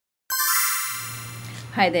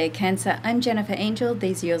Hi there, Cancer. I'm Jennifer Angel.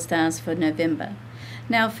 These are your stars for November.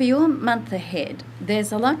 Now, for your month ahead,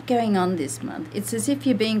 there's a lot going on this month. It's as if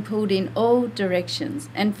you're being pulled in all directions.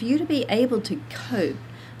 And for you to be able to cope,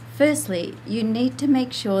 firstly, you need to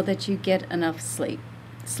make sure that you get enough sleep.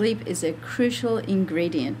 Sleep is a crucial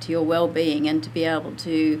ingredient to your well-being and to be able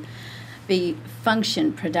to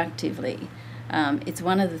function productively. It's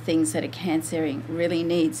one of the things that a Cancerian really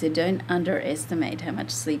needs, so don't underestimate how much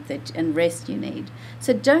sleep and rest you need.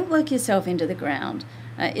 So don't work yourself into the ground.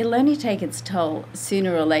 It'll only take its toll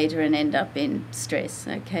sooner or later and end up in stress,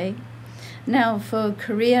 okay? Now, for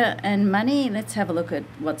career and money, let's have a look at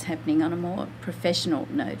what's happening on a more professional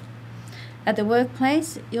note. At the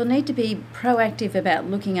workplace, you'll need to be proactive about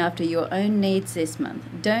looking after your own needs this month.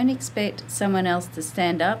 Don't expect someone else to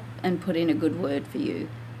stand up and put in a good word for you.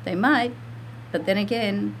 They might, but then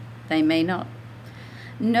again, they may not.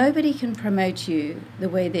 Nobody can promote you the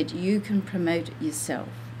way that you can promote yourself.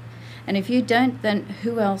 And if you don't, then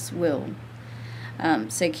who else will?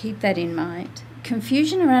 So keep that in mind.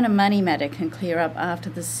 Confusion around a money matter can clear up after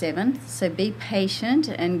the 7th, so be patient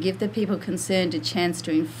and give the people concerned a chance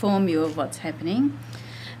to inform you of what's happening.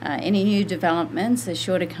 Any new developments are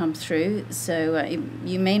sure to come through, so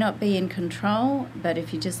you may not be in control, but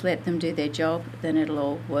if you just let them do their job, then it'll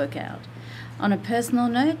all work out. On a personal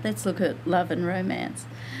note, let's look at love and romance.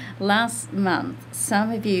 Last month,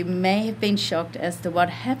 some of you may have been shocked as to what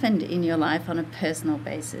happened in your life on a personal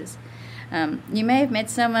basis. You may have met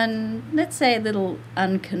someone, let's say, a little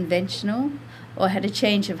unconventional, or had a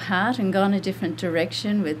change of heart and gone a different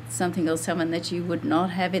direction with something or someone that you would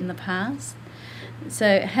not have in the past.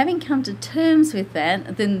 So having come to terms with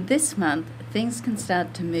that, then this month things can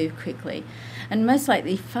start to move quickly, and most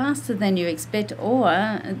likely faster than you expect or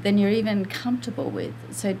than you're even comfortable with.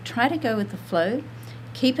 So try to go with the flow,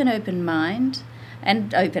 keep an open mind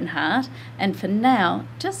and open heart, and for now,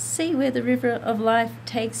 just see where the river of life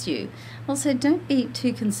takes you. Also, don't be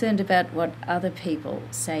too concerned about what other people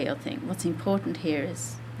say or think. What's important here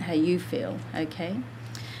is how you feel, okay?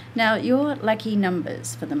 Now, your lucky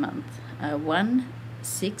numbers for the month are 1,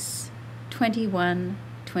 6, 21,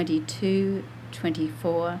 22,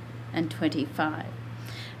 24, and 25.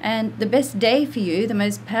 And the best day for you, the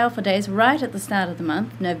most powerful day, is right at the start of the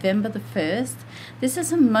month, November the 1st. This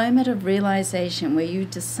is a moment of realization where you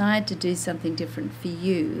decide to do something different for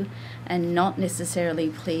you and not necessarily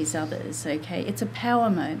please others, okay? It's a power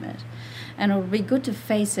moment. And it'll be good to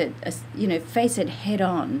face it head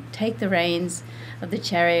on. Take the reins of the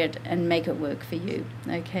chariot and make it work for you,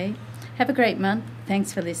 okay? Have a great month.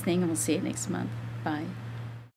 Thanks for listening, and we'll see you next month. Bye.